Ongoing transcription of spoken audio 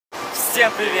Всем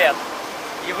привет!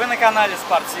 И вы на канале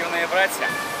Спортивные братья.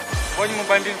 Сегодня мы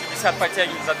бомбим 50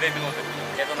 подтягиваний за 2 минуты.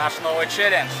 Это наш новый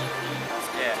челлендж.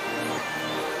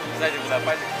 Сзади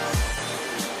водопадик.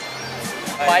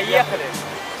 Поехали!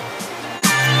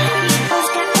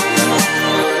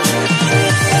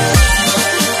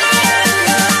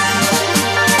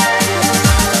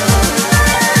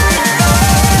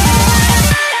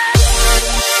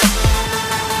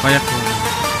 Поехали.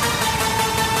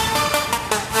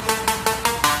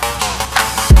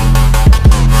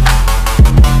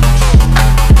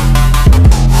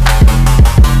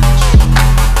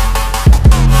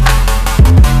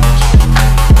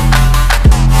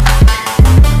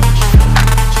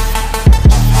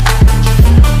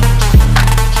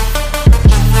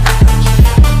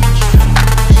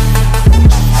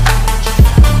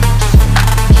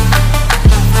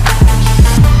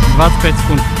 «25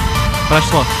 секунд.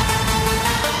 Прошло.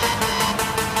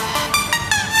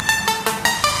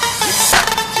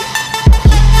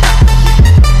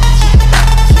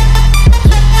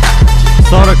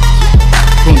 «40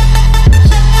 секунд.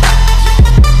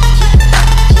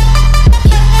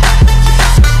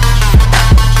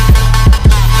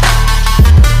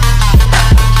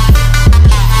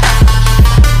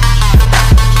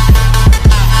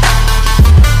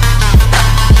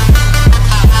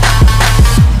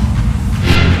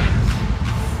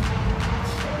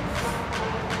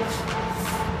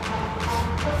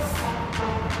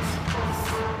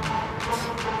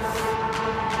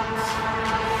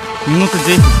 Минута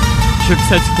 10, еще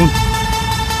 50 секунд.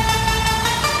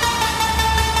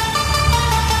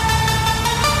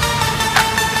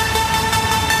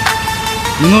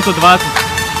 Минута 20.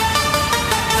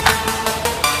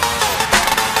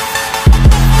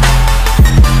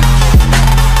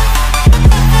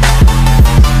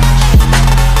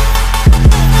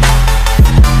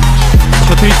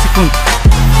 Еще 30 секунд.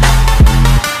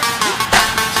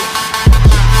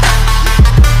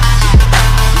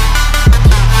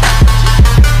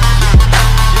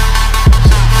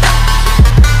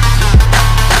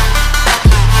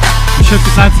 Еще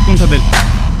 15 секунд, Адель.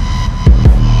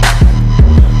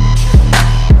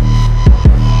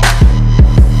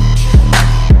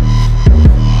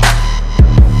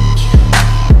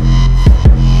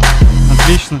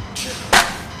 Отлично.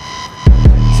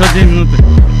 Все, 2 минуты.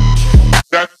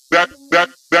 That's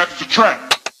the trap.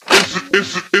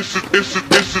 It's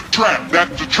a trap.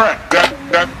 That's the trap.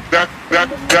 That's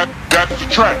the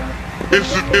trap.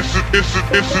 It's a trap. That's the trap. That's the trap. It's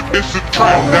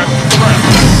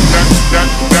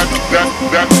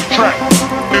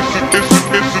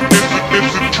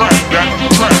a trap. That's the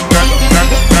trap.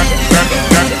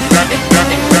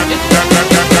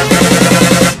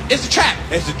 It's a trap.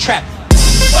 It's a trap.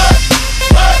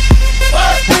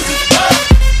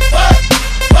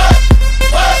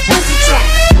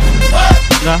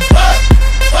 Да.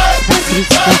 30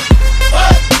 секунд.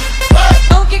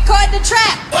 Don't get caught in the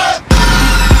trap.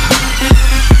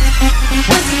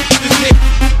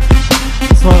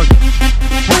 40.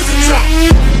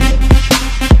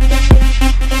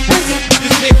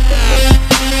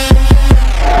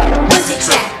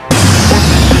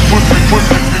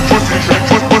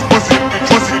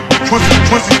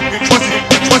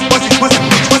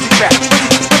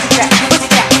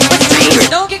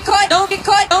 Don't get caught. Don't get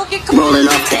caught. Don't get caught. Rolling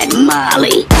off that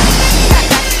Molly.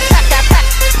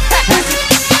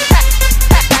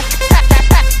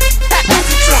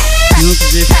 Минута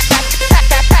 10.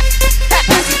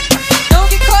 Don't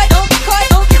get caught. Don't get caught.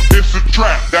 Don't get. It's a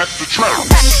trap. That's the trap.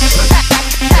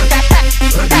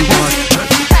 It's a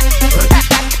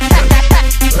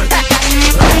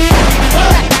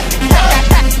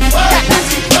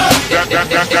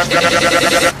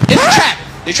trap.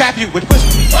 They trap you with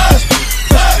pussy.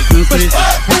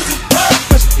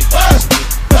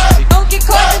 Don't get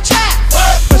caught in the trap.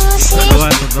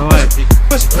 Давай, давай.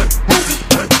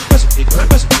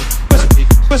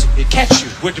 Catch you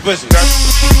with the pussy.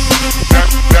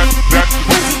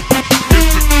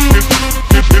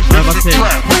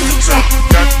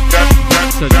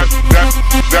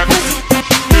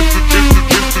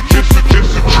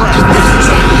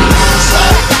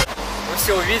 Вы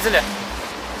все увидели?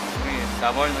 Мы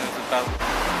довольны результатом.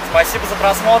 Спасибо за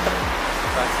просмотр.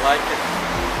 Ставьте лайки.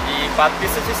 И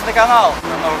подписывайтесь на канал.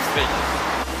 До новых встреч.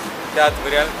 Ребята, вы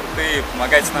реально крутые.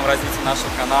 Помогайте нам в развитии нашего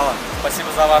канала.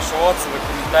 Спасибо за ваши отзывы,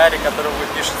 комментарии, которые вы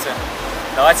пишете.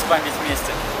 Давайте бомбить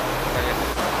вместе.